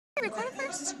you record it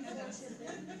first?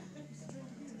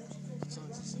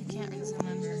 You can't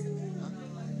remember.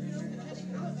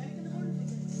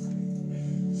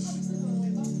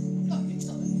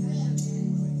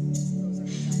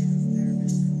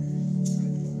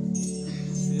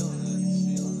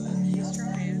 He's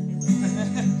trying.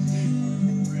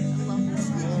 I love this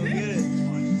song. Get it.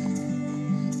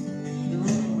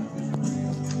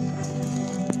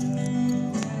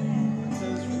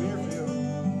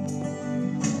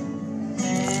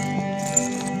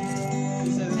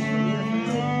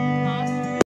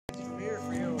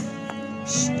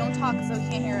 Shh, don't talk so we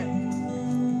can't hear it.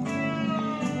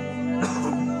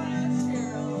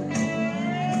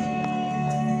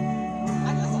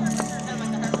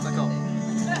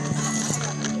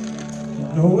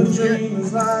 No, a dream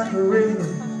is like a river,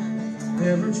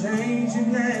 never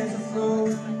changing as it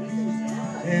flows.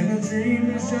 And a dream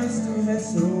is just a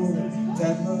vessel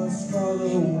that must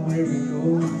follow where it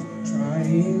goes.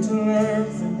 Trying to learn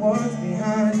from what's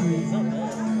behind me,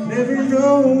 never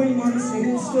knowing what's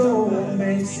in store.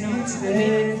 Makes each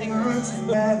day hard to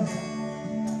battle,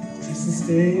 just to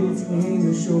stay between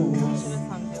the shores.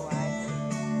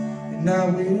 And I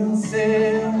will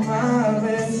sail my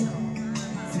vessel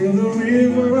till the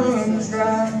river runs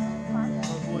dry,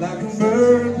 like a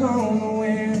bird upon the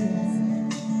wind.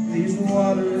 These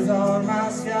waters are my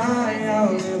sky,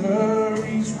 I'll never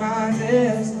reach my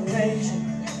destination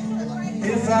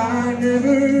if I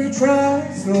never try.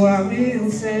 So I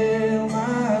will sail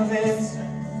my vessel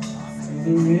till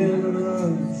the river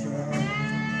runs dry.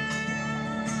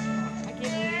 I can't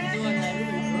believe you're doing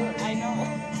that. I know.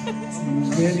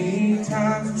 Too many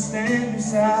times we stand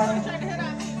beside,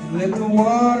 let the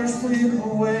water slip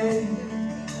away.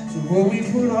 So what we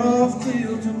put off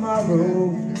till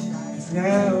tomorrow has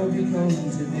now become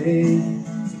today.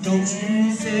 So don't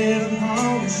you sit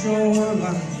upon the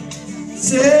shoreline,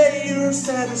 say you're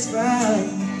satisfied.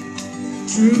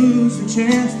 Truth's a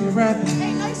chance to rap it,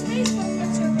 Hey, nice Facebook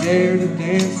picture. dare to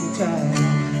dance the tide.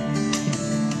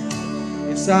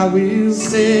 Yes, I will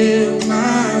sail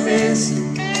my vessel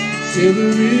till the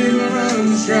river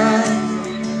runs dry,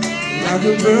 like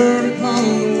a bird upon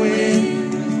the wind.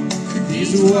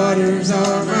 These waters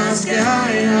are my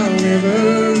sky, I'll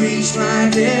never reach my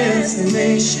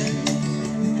destination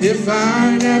if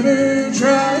I never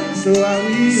try. So I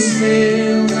will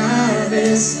sail my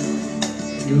vessel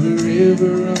till the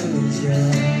river runs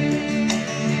dry.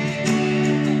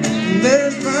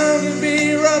 There's bound to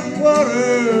be rough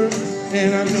water,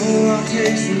 and I know I'll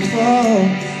take some fall,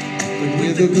 but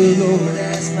with the good Lord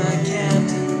as my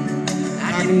captain,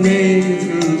 I can make it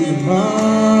through them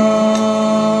all.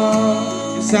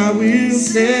 Yes, I will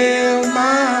sail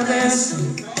my vessel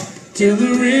till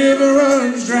the river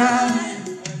runs dry,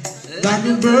 like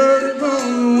a bird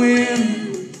upon the wind.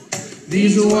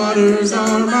 These waters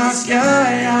are my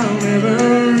sky, I'll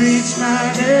never reach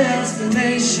my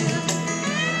destination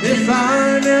if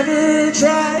I never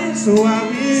try. So I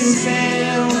will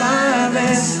sail my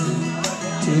vessel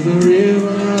till the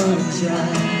river runs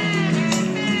dry.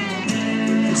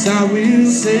 Yes, I will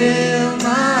sail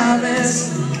my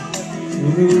vessel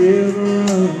till the river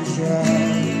runs dry.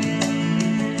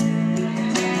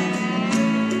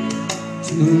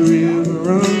 Till the river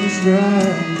runs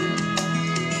dry.